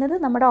കാണിക്കുന്നത്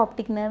നമ്മുടെ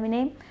ഓപ്റ്റിക്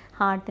നെർവിനെയും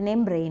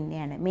ഹാർട്ടിനെയും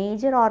ബ്രെയിനിനെയാണ്.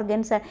 മേജർ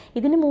ഓർഗൻസ്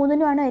ഇതിന്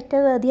 3-നുമാണ്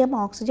ഏറ്റവും അധികം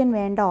ഓക്സിജൻ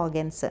വേണ്ട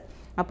ഓർഗൻസ്.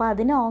 അപ്പോൾ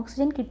അതിന്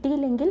ഓക്സിജൻ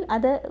കിട്ടിയില്ലെങ്കിൽ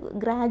അത്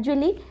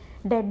ഗ്രാജ്വലി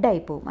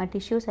ഡെഡായി പോവും, ആ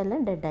ടിഷ്യൂസ്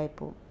എല്ലാം ഡെഡായി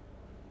പോവും.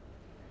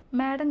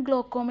 മാഡം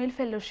ഗ്ലോക്കോമയിൽ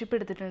ഫെലോഷിപ്പ്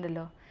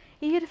എടുത്തിട്ടുണ്ടല്ലോ,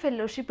 ഈ ഒരു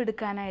ഫെലോഷിപ്പ്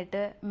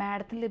എടുക്കാനായിട്ട്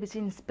മാഡത്തിന് ലഭിച്ച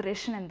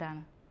ഇൻസ്പിറേഷൻ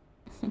എന്താണ്?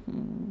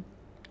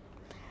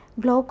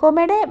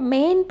 ഗ്ലോക്കോമയുടെ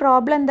മെയിൻ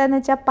പ്രോബ്ലം എന്താണെന്ന്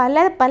വെച്ചാൽ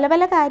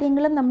പല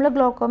കാര്യങ്ങളും നമ്മൾ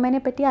ഗ്ലോക്കോമേനെ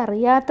പറ്റി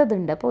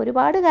അറിയാത്തതുണ്ട്. അപ്പോൾ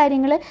ഒരുപാട്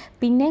കാര്യങ്ങൾ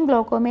പിന്നെയും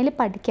ഗ്ലോക്കോമയിൽ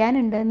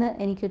പഠിക്കാനുണ്ടെന്ന്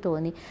എനിക്ക്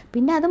തോന്നി.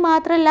 പിന്നെ അത്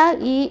മാത്രമല്ല,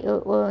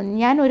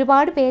 ഞാൻ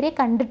ഒരുപാട് പേരെ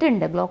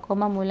കണ്ടിട്ടുണ്ട്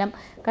ഗ്ലോക്കോമ മൂലം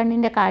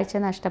കണ്ണിൻ്റെ കാഴ്ച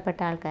നഷ്ടപ്പെട്ട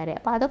ആൾക്കാരെ.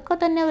 അപ്പോൾ അതൊക്കെ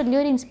തന്നെ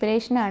വലിയൊരു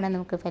ഇൻസ്പിറേഷനാണ്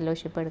നമുക്ക്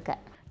ഫെലോഷിപ്പ് എടുക്കാൻ.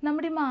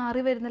 നമ്മുടെ ഈ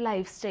മാറി വരുന്ന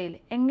ലൈഫ് സ്റ്റൈൽ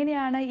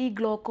എങ്ങനെയാണ് ഈ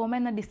ഗ്ലോക്കോമ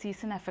എന്ന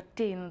ഡിസീസിനെ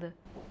എഫക്റ്റ് ചെയ്യുന്നത്?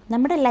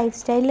 നമ്മുടെ ലൈഫ്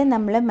സ്റ്റൈലിൽ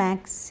നമ്മൾ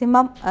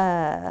മാക്സിമം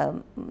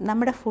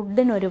നമ്മുടെ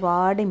ഫുഡിന്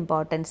ഒരുപാട്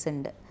ഇമ്പോർട്ടൻസ്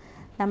ഉണ്ട്.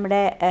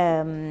 നമ്മുടെ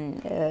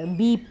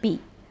BP,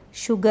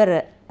 ഷുഗർ,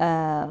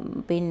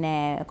 പിന്നെ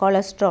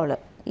കൊളസ്ട്രോൾ,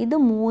 ഇത്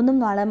 3ഉം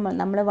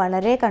നമ്മൾ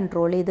വളരെ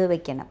കൺട്രോൾ ചെയ്ത്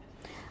വെക്കണം.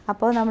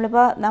 അപ്പോൾ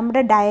നമ്മളിപ്പോൾ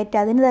നമ്മുടെ ഡയറ്റ്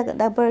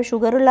ഇപ്പോൾ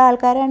ഷുഗറുള്ള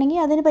ആൾക്കാരാണെങ്കിൽ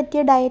അതിന്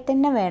പറ്റിയ ഡയറ്റ്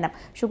തന്നെ വേണം.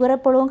 ഷുഗർ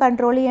എപ്പോഴും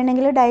കൺട്രോൾ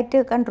ചെയ്യണമെങ്കിൽ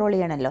ഡയറ്റ് കൺട്രോൾ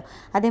ചെയ്യണമല്ലോ.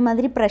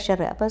 അതേമാതിരി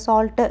പ്രഷർ, അപ്പോൾ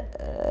സോൾട്ട്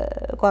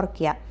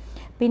കുറയ്ക്കുക.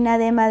 പിന്നെ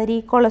അതേമാതിരി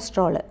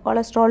കൊളസ്ട്രോൾ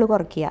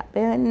കുറയ്ക്കുക.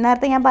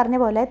 നേരത്തെ ഞാൻ പറഞ്ഞ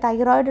പോലെ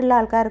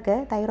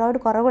തൈറോയിഡ്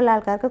കുറവുള്ള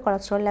ആൾക്കാർക്ക്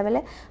കൊളസ്ട്രോൾ ലെവൽ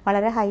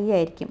വളരെ ഹൈ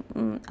ആയിരിക്കും.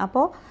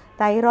 അപ്പോൾ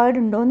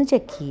തൈറോയിഡ് ഉണ്ടോ എന്ന്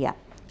ചെക്ക് ചെയ്യുക.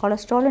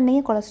 കൊളസ്ട്രോൾ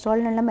ഉണ്ടെങ്കിൽ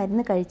കൊളസ്ട്രോളിനുള്ള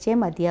മരുന്ന് കഴിച്ചേ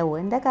മതിയാവൂ.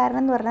 എന്താ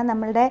കാരണം എന്ന് പറഞ്ഞാൽ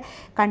നമ്മളുടെ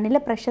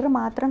കണ്ണിലെ പ്രഷർ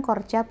മാത്രം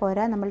കുറച്ചാൽ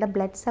പോരാ, നമ്മളുടെ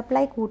ബ്ലഡ്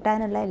സപ്ലൈ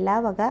കൂട്ടാനുള്ള എല്ലാ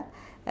വക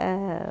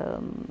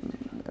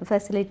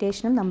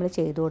ഫെസിലിറ്റേഷനും നമ്മൾ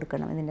ചെയ്തു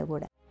കൊടുക്കണം ഇതിൻ്റെ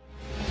കൂടെ.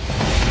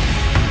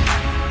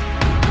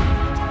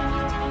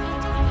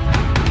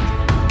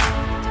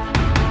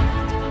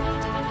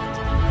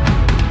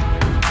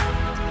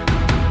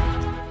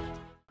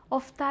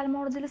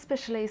 ഒഫ്താൽമോളജിയിൽ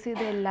സ്പെഷ്യലൈസ്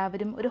ചെയ്ത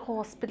എല്ലാവരും ഒരു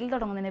ഹോസ്പിറ്റൽ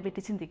തുടങ്ങുന്നതിനെ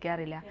പറ്റി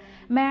ചിന്തിക്കാറില്ല.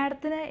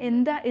 മാഡത്തിന്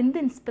എന്ത്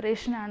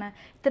ഇൻസ്പിറേഷനാണ്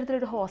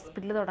ഇത്തരത്തിലൊരു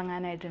ഹോസ്പിറ്റൽ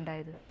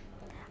തുടങ്ങാനായിട്ടുണ്ടായത്?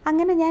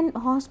 അങ്ങനെ ഞാൻ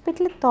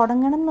ഹോസ്പിറ്റൽ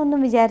തുടങ്ങണം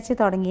എന്നൊന്നും വിചാരിച്ച്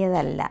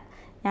തുടങ്ങിയതല്ല.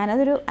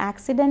 ഞാനതൊരു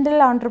ആക്സിഡൻ്റൽ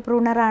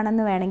ഓൺട്രപ്രൂണർ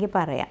ആണെന്ന് വേണമെങ്കിൽ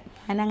പറയാം.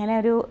 ഞാനങ്ങനെ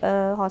ഒരു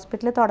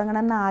ഹോസ്പിറ്റൽ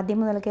തുടങ്ങണം എന്ന്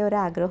ആദ്യം മുതൽക്കേ ഒരു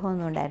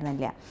ആഗ്രഹമൊന്നും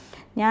ഉണ്ടായിരുന്നില്ല.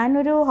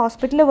 ഞാനൊരു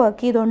ഹോസ്പിറ്റലിൽ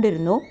വർക്ക്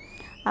ചെയ്തുകൊണ്ടിരുന്നു.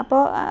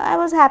 അപ്പോൾ ഐ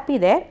വാസ് ഹാപ്പി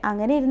ദേ.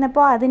 അങ്ങനെ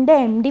ഇരുന്നപ്പോൾ അതിൻ്റെ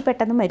MD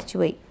പെട്ടെന്ന്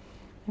മരിച്ചുപോയി.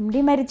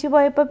 മരിച്ചു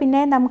പോയപ്പോൾ പിന്നെ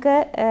നമുക്ക്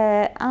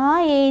ആ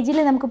ഏജിൽ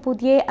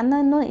നമുക്ക്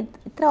അന്നൊന്നും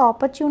ഇത്ര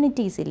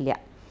ഓപ്പർച്യൂണിറ്റീസ് ഇല്ല.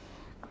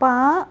 അപ്പോൾ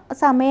ആ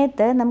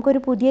സമയത്ത് നമുക്കൊരു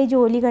പുതിയ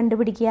ജോലി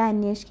കണ്ടുപിടിക്കുക,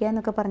 അന്വേഷിക്കുക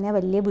എന്നൊക്കെ പറഞ്ഞാൽ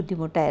വലിയ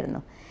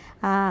ബുദ്ധിമുട്ടായിരുന്നു.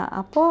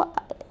 അപ്പോൾ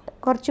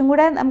കുറച്ചും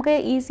കൂടെ നമുക്ക്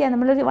ഈസിയാണ്.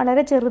 നമ്മളൊരു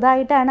വളരെ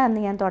ചെറുതായിട്ടാണ്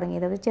അന്ന് ഞാൻ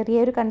തുടങ്ങിയത്. ഒരു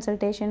ചെറിയൊരു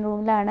കൺസൾട്ടേഷൻ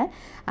റൂമിലാണ്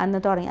അന്ന്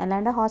തുടങ്ങിയത്.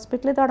 അല്ലാണ്ട്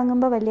ഹോസ്പിറ്റൽ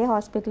തുടങ്ങുമ്പോൾ വലിയ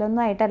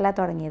ഹോസ്പിറ്റലൊന്നും ആയിട്ടല്ല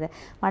തുടങ്ങിയത്.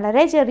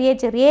 വളരെ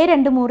ചെറിയ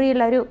 2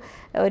 മുറിയുള്ള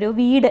ഒരു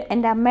വീട്,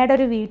 എൻ്റെ അമ്മയുടെ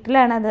ഒരു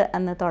വീട്ടിലാണ് അത്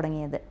അന്ന്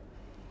തുടങ്ങിയത്.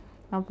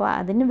 അപ്പോൾ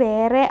അതിന്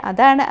വേറെ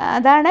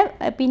അതാണ്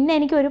പിന്നെ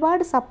എനിക്ക്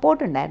ഒരുപാട്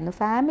സപ്പോർട്ട് ഉണ്ടായിരുന്നു,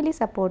 ഫാമിലി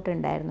സപ്പോർട്ട്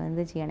ഉണ്ടായിരുന്നു.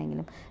 എന്ത്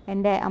ചെയ്യണമെങ്കിലും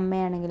എൻ്റെ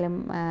അമ്മയാണെങ്കിലും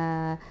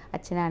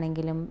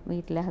അച്ഛനാണെങ്കിലും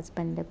വീട്ടിലെ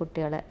ഹസ്ബൻഡ്,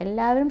 കുട്ടികൾ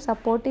എല്ലാവരും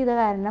സപ്പോർട്ട് ചെയ്ത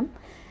കാരണം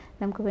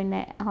നമുക്ക്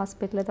പിന്നെ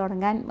ഹോസ്പിറ്റൽ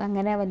തുടങ്ങാൻ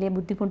അങ്ങനെ വലിയ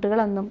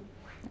ബുദ്ധിമുട്ടുകളൊന്നും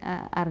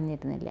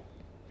അറിഞ്ഞിരുന്നില്ല.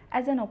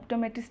 ആസ് ആൻ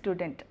ഒപ്റ്റോമെട്രി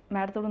സ്റ്റുഡൻറ്റ്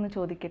മാഡത്തോടൊന്ന്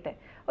ചോദിക്കട്ടെ,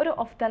 ഒരു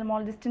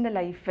ഒഫ്താൽമോളജിസ്റ്റിൻ്റെ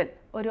ലൈഫിൽ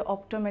ഒരു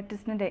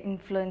ഒപ്റ്റോമെട്രിസ്റ്റിൻ്റെ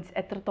ഇൻഫ്ലുവൻസ്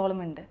എത്രത്തോളം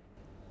ഉണ്ട്?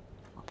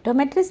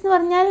 ഒപ്റ്റോമെട്രിസ്റ്റ് എന്ന്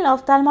പറഞ്ഞാൽ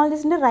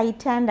ഒഫ്താൽമോളജിസ്റ്റിൻ്റെ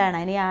റൈറ്റ് ഹാൻഡാണ്,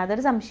 അതിന്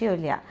യാതൊരു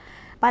സംശയവുമില്ല.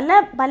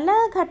 പല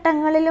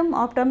ഘട്ടങ്ങളിലും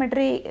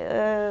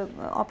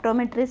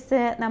ഒപ്റ്റോമെട്രിസ്റ്റ്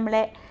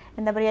നമ്മളെ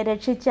എന്താ പറയുക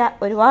രക്ഷിച്ച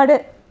ഒരുപാട്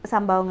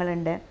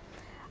സംഭവങ്ങളുണ്ട്.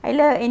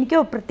 അതിൽ എനിക്ക്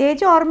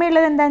പ്രത്യേകിച്ച്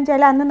ഓർമ്മയുള്ളത് എന്താണെന്ന്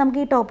വെച്ചാൽ അന്ന് നമുക്ക്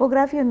ഈ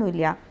ടോപ്പോഗ്രാഫി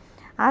ഒന്നുമില്ല.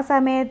 ആ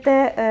സമയത്ത്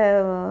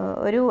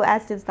ഒരു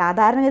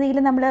സാധാരണഗതിയിൽ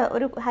നമ്മൾ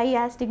ഒരു ഹൈ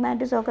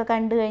ആസ്റ്റിഗ്മാറ്റിസം ഒക്കെ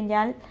കണ്ടു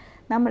കഴിഞ്ഞാൽ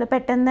നമ്മൾ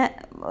പെട്ടെന്ന്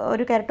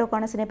ഒരു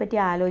കെറട്ടോകോണസിനെ പറ്റി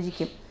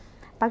ആലോചിക്കും.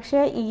 പക്ഷേ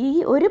ഈ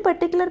ഒരു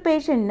പെർട്ടിക്കുലർ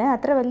പേഷ്യൻറ്റിന്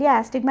അത്ര വലിയ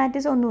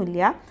ആസ്റ്റിഗ്മാറ്റിസം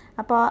ഒന്നുമില്ല.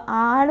 അപ്പോൾ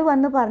ആൾ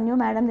വന്ന് പറഞ്ഞു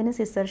മാഡം ഇതിന്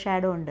സിസർ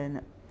ഷാഡോ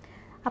ഉണ്ടെന്ന്.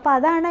 അപ്പോൾ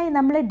അതാണ്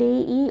നമ്മൾ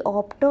ഈ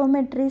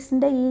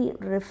ഓപ്റ്റോമെട്രീസിൻ്റെ ഈ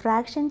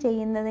റിഫ്രാക്ഷൻ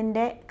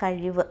ചെയ്യുന്നതിൻ്റെ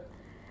കഴിവ്,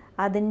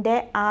 അതിൻ്റെ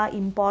ആ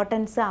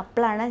ഇമ്പോർട്ടൻസ്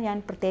അപ്പോഴാണ് ഞാൻ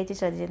പ്രത്യേകിച്ച്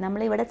ശ്രദ്ധിച്ചത്.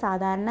 നമ്മളിവിടെ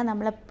സാധാരണ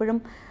നമ്മളെപ്പോഴും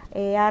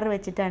AR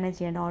വെച്ചിട്ടാണ്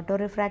ചെയ്യേണ്ടത്. ഓട്ടോ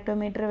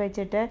റിഫ്രാക്ടോമീറ്റർ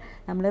വെച്ചിട്ട്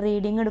നമ്മൾ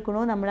റീഡിങ്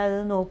എടുക്കണു, നമ്മളത്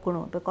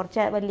നോക്കണു. ഇപ്പോൾ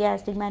കുറച്ച് വലിയ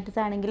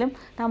ആസ്റ്റിഗ്മാറ്റിസ് ആണെങ്കിലും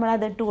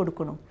നമ്മളത് ഇട്ട്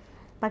കൊടുക്കണു.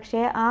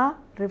 പക്ഷേ ആ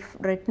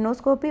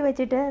റെറ്റിനോസ്കോപ്പി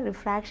വെച്ചിട്ട്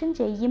റിഫ്രാക്ഷൻ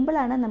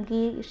ചെയ്യുമ്പോഴാണ് നമുക്ക്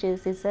ഈ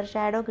സിസർ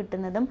ഷാഡോ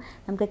കിട്ടുന്നതും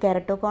നമുക്ക്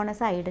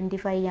കെറട്ടോകോണസ്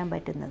ഐഡൻറ്റിഫൈ ചെയ്യാൻ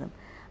പറ്റുന്നതും.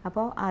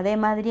 അപ്പോൾ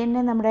അതേമാതിരി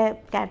തന്നെ നമ്മുടെ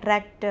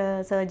കാറ്ററാക്ട്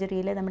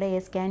സർജറിയിൽ നമ്മുടെ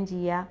സ്കാൻ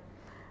ചെയ്യുക,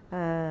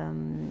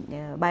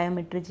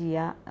 ബയോമെട്രി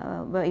ചെയ്യുക,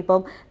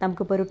 ഇപ്പം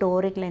നമുക്കിപ്പോൾ ഒരു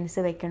ടോറിക്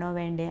ലെൻസ് വെക്കണോ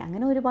വേണ്ടേ,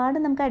 അങ്ങനെ ഒരുപാട്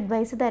നമുക്ക്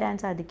അഡ്വൈസ് തരാൻ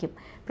സാധിക്കും.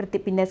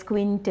 പിന്നെ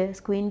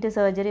സ്ക്വിൻറ്റ്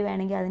സർജറി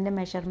വേണമെങ്കിൽ അതിൻ്റെ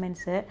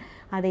മെഷർമെൻറ്റ്സ്,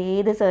 അത്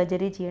ഏത്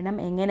സർജറി ചെയ്യണം,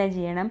 എങ്ങനെ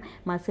ചെയ്യണം,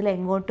 മസിൽ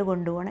എങ്ങോട്ട്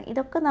കൊണ്ടുപോകണം,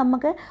 ഇതൊക്കെ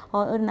നമുക്ക്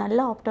ഒരു നല്ല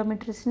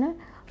ഓപ്റ്റോമെട്രിസ്റ്റിന്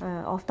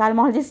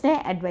ഓഫ്താൽമോളജിസ്റ്റിനെ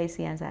അഡ്വൈസ്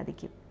ചെയ്യാൻ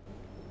സാധിക്കും.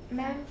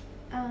 മാം,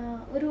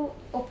 ഒരു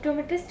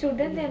ഒപ്റ്റോമെട്രി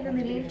സ്റ്റുഡൻറ് എന്ന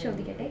നിലയിൽ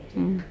ചോദിക്കട്ടെ,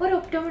 ഒരു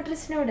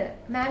ഒപ്റ്റോമെട്രിസ്റ്റിനോട്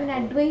മാമിന്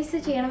അഡ്വൈസ്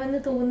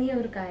ചെയ്യണമെന്ന് തോന്നിയ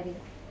ഒരു കാര്യം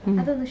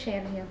അതൊന്ന്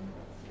ഷെയർ ചെയ്യാമോ?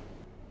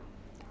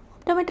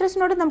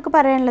 ഒപ്റ്റോമെട്രിസ്റ്റിനോട് നമുക്ക്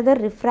പറയാനുള്ളത്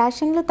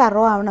റിഫ്രാക്ഷനിൽ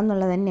തറോ ആവണം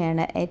എന്നുള്ളത്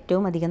തന്നെയാണ്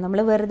ഏറ്റവും അധികം.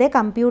 നമ്മൾ വെറുതെ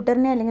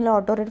കമ്പ്യൂട്ടറിനെ അല്ലെങ്കിൽ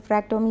ഓട്ടോ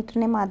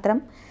റിഫ്രാക്ടോമീറ്ററിനെ മാത്രം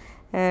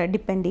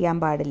ഡിപ്പെൻഡ് ചെയ്യാൻ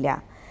പാടില്ല.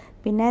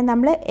 പിന്നെ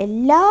നമ്മൾ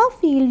എല്ലാ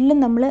ഫീൽഡിലും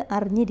നമ്മൾ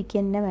അറിഞ്ഞിരിക്കുക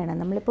തന്നെ വേണം.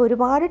 നമ്മളിപ്പോൾ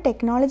ഒരുപാട്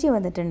ടെക്നോളജി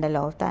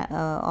വന്നിട്ടുണ്ടല്ലോ.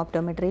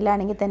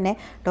 ഓപ്റ്റോമെട്രിയിലാണെങ്കിൽ തന്നെ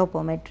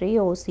ടോപ്പോമെട്രി,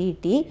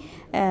 OCT,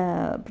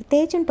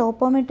 പ്രത്യേകിച്ചും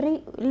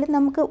ടോപ്പോമെട്രിയിൽ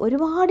നമുക്ക്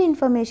ഒരുപാട്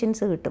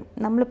ഇൻഫർമേഷൻസ് കിട്ടും.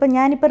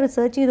 ഞാനിപ്പോൾ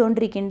റിസർച്ച്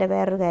ചെയ്തുകൊണ്ടിരിക്കേണ്ട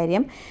വേറൊരു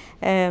കാര്യം,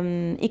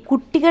 ഈ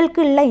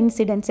കുട്ടികൾക്കുള്ള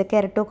ഇൻസിഡൻസ്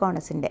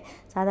കെറട്ടോകോണസിൻ്റെ,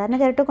 സാധാരണ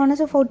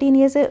കെറട്ടോകോണസ് 14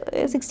 ഇയേഴ്സ്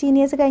 16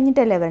 ഇയേഴ്സ്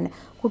കഴിഞ്ഞിട്ടല്ലേ വരുന്നത്,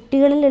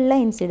 കുട്ടികളിലുള്ള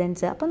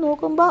ഇൻസിഡൻസ്. അപ്പോൾ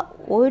നോക്കുമ്പോൾ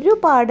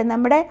ഒരുപാട്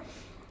നമ്മുടെ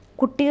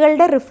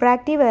കുട്ടികളുടെ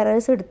റിഫ്രാക്റ്റീവ്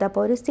എറേഴ്സ്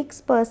എടുത്തപ്പോൾ ഒരു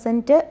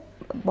 6%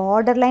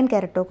 ബോർഡർ ലൈൻ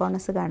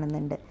കെറട്ടോകോണസ്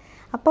കാണുന്നുണ്ട്.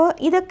 അപ്പോൾ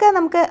ഇതൊക്കെ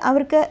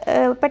അവർക്ക്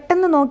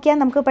പെട്ടെന്ന് നോക്കിയാൽ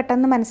നമുക്ക്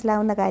പെട്ടെന്ന്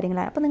മനസ്സിലാവുന്ന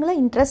കാര്യങ്ങളാണ്. അപ്പോൾ നിങ്ങൾ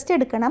ഇൻട്രസ്റ്റ്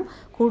എടുക്കണം,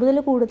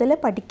 കൂടുതൽ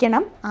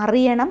പഠിക്കണം,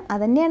 അറിയണം.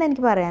 അതുതന്നെയാണ്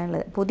എനിക്ക്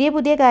പറയാനുള്ളത്.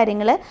 പുതിയ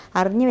കാര്യങ്ങൾ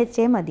അറിഞ്ഞു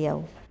വെച്ചേ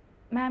മതിയാവും.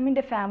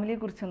 മാമിൻ്റെ ഫാമിലിയെ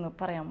കുറിച്ചൊന്ന്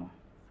പറയാമോ?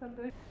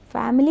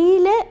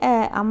 ഫാമിലിയിൽ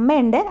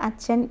അമ്മയുണ്ട്,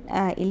 അച്ഛൻ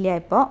ഇല്ല.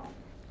 ഇപ്പോൾ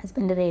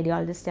ഹസ്ബൻഡ്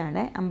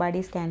റേഡിയോളജിസ്റ്റാണ്,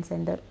 അമ്പാടി സ്കാൻ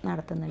സെൻറ്റർ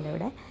നടത്തുന്നുണ്ട്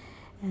ഇവിടെ.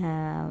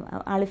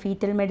 ആൾ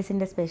ഫീറ്റൽ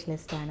മെഡിസിൻ്റെ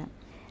സ്പെഷ്യലിസ്റ്റാണ്.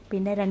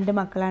 പിന്നെ 2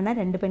 മക്കളാണ്,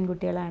 2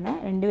 പെൺകുട്ടികളാണ്,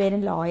 2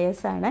 പേരും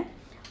ലോയേഴ്സാണ്.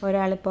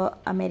 ഒരാളിപ്പോൾ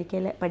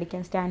അമേരിക്കയിൽ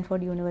പഠിക്കാൻ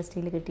സ്റ്റാൻഫോർഡ്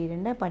യൂണിവേഴ്സിറ്റിയിൽ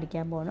കിട്ടിയിട്ടുണ്ട്,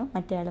 പഠിക്കാൻ പോകണം.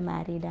 മറ്റേ ആൾ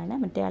മാരീഡാണ്,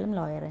 മറ്റേ ആളും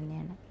ലോയർ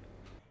തന്നെയാണ്.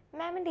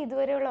 മാമിൻ്റെ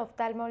ഇതുവരെയുള്ള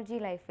ഒഫ്താൽമോളജി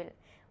ലൈഫിൽ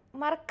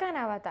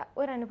മറക്കാനാവാത്ത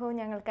ഒരു അനുഭവം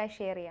ഞങ്ങൾക്കായി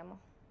ഷെയർ ചെയ്യാമോ?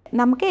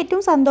 നമുക്ക്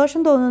ഏറ്റവും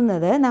സന്തോഷം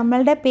തോന്നുന്നത്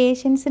നമ്മളുടെ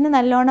പേഷ്യൻസിന്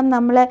നല്ലോണം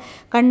നമ്മൾ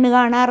കണ്ണ്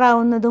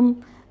കാണാറാവുന്നതും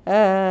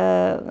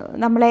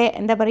നമ്മളെ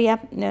എന്താ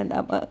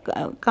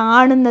പറയുക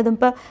കാണുന്നതും.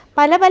 ഇപ്പോൾ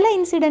പല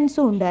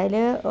ഇൻസിഡൻസും ഉണ്ട്. അതിൽ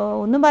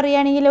ഒന്നും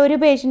പറയുകയാണെങ്കിൽ ഒരു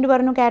പേഷ്യൻ്റ്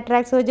പറഞ്ഞു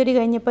കാറ്ററാക്ട് സർജറി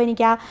കഴിഞ്ഞപ്പോൾ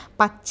എനിക്ക് ആ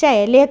പച്ച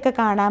ഇലയൊക്കെ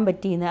കാണാൻ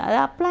പറ്റിയെന്ന്. അത്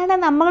അപ്പോഴാണ്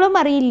നമ്മളും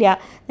അറിയില്ല,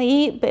 ഈ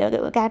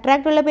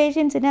കാറ്ററാക്ട് ഉള്ള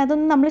പേഷ്യൻസിന്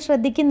അതൊന്നും നമ്മൾ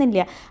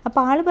ശ്രദ്ധിക്കുന്നില്ല.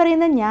 അപ്പോൾ ആൾ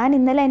പറയുന്നത് ഞാൻ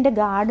ഇന്നലെ എൻ്റെ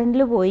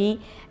ഗാർഡനിൽ പോയി,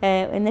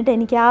 എന്നിട്ട്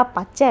എനിക്ക് ആ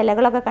പച്ച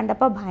ഇലകളൊക്കെ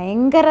കണ്ടപ്പോൾ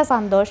ഭയങ്കര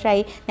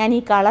സന്തോഷമായി, ഞാൻ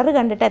ഈ കളറ്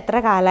കണ്ടിട്ട് എത്ര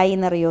കാലമായി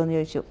എന്നറിയുമോ എന്ന്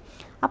ചോദിച്ചു.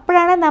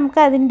 അപ്പോഴാണ് നമുക്ക്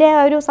അതിൻ്റെ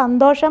ഒരു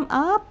സന്തോഷം,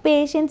 ആ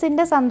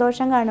പേഷ്യൻസിൻ്റെ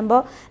സന്തോഷം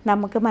കാണുമ്പോൾ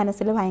നമുക്ക്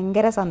മനസ്സിൽ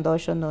ഭയങ്കര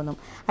സന്തോഷം തോന്നും.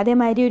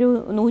 അതേമാതിരി ഒരു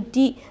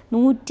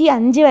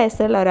 105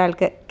 വയസ്സുള്ള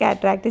ഒരാൾക്ക്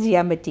കാറ്ററാക്ട്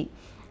ചെയ്യാൻ പറ്റി,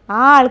 ആ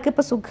ആൾക്ക്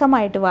ഇപ്പോൾ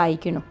സുഖമായിട്ട്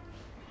വായിക്കണം.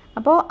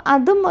 അപ്പോൾ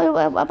അതും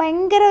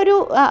ഭയങ്കര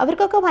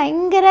അവർക്കൊക്കെ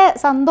ഭയങ്കര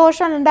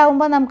സന്തോഷം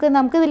ഉണ്ടാകുമ്പോൾ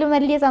നമുക്കിതിലും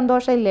വലിയ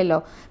സന്തോഷം ഇല്ലല്ലോ.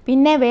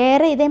 പിന്നെ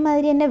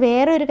ഇതേമാതിരി തന്നെ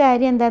വേറെ ഒരു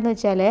കാര്യം എന്താണെന്ന്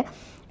വെച്ചാൽ,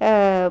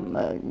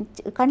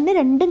 കണ്ണ്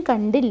രണ്ടും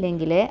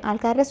കണ്ടില്ലെങ്കിൽ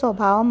ആൾക്കാരുടെ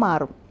സ്വഭാവം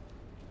മാറും.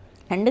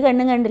 2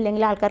 കണ്ണും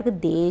കണ്ടില്ലെങ്കിൽ ആൾക്കാർക്ക്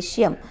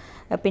ദേഷ്യം,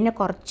 പിന്നെ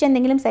കുറച്ച്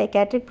എന്തെങ്കിലും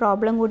സൈക്കാട്രിക്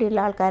പ്രോബ്ലം കൂടിയുള്ള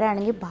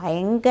ആൾക്കാരാണെങ്കിൽ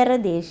ഭയങ്കര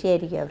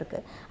ദേഷ്യമായിരിക്കും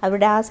അവർക്ക്.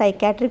 അവരുടെ ആ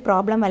സൈക്കാട്രിക്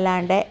പ്രോബ്ലം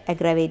അല്ലാണ്ട്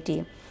അഗ്രവേറ്റ്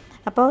ചെയ്യും.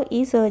 അപ്പോൾ ഈ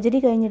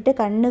സർജറി കഴിഞ്ഞിട്ട്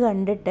കണ്ണ്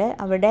കണ്ടിട്ട്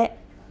അവിടെ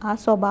ആ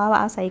സ്വഭാവം,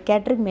 ആ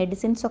സൈക്കാട്രിക്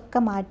മെഡിസിൻസ് ഒക്കെ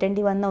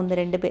മാറ്റേണ്ടി വന്ന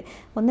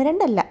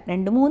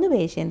 2-3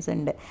 പേഷ്യൻസ്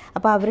ഉണ്ട്.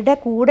 അപ്പോൾ അവരുടെ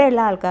കൂടെയുള്ള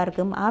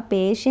ആൾക്കാർക്കും ആ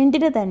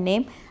പേഷ്യൻറ്റിന്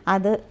തന്നെയും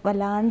അത്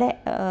വല്ലാണ്ട്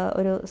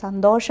ഒരു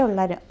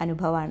സന്തോഷമുള്ള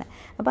അനുഭവമാണ്.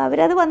 അപ്പോൾ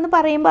അവരത് വന്ന്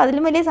പറയുമ്പോൾ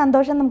അതിലും വലിയ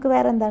സന്തോഷം നമുക്ക്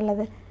വേറെ എന്താ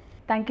ഉള്ളത്?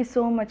 Thank you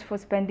so much for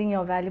spending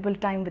your valuable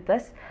time with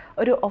us.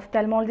 ഒരു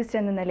ഒഫ്താൽമോളജിസ്റ്റ്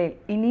എന്ന നിലയിൽ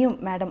ഇനിയും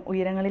മാഡം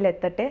ഉയരങ്ങളിൽ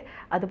എത്തട്ടെ.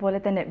 അതുപോലെ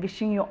തന്നെ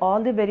wishing you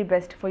all the very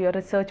best for your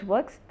research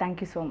works.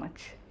 Thank you so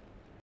much.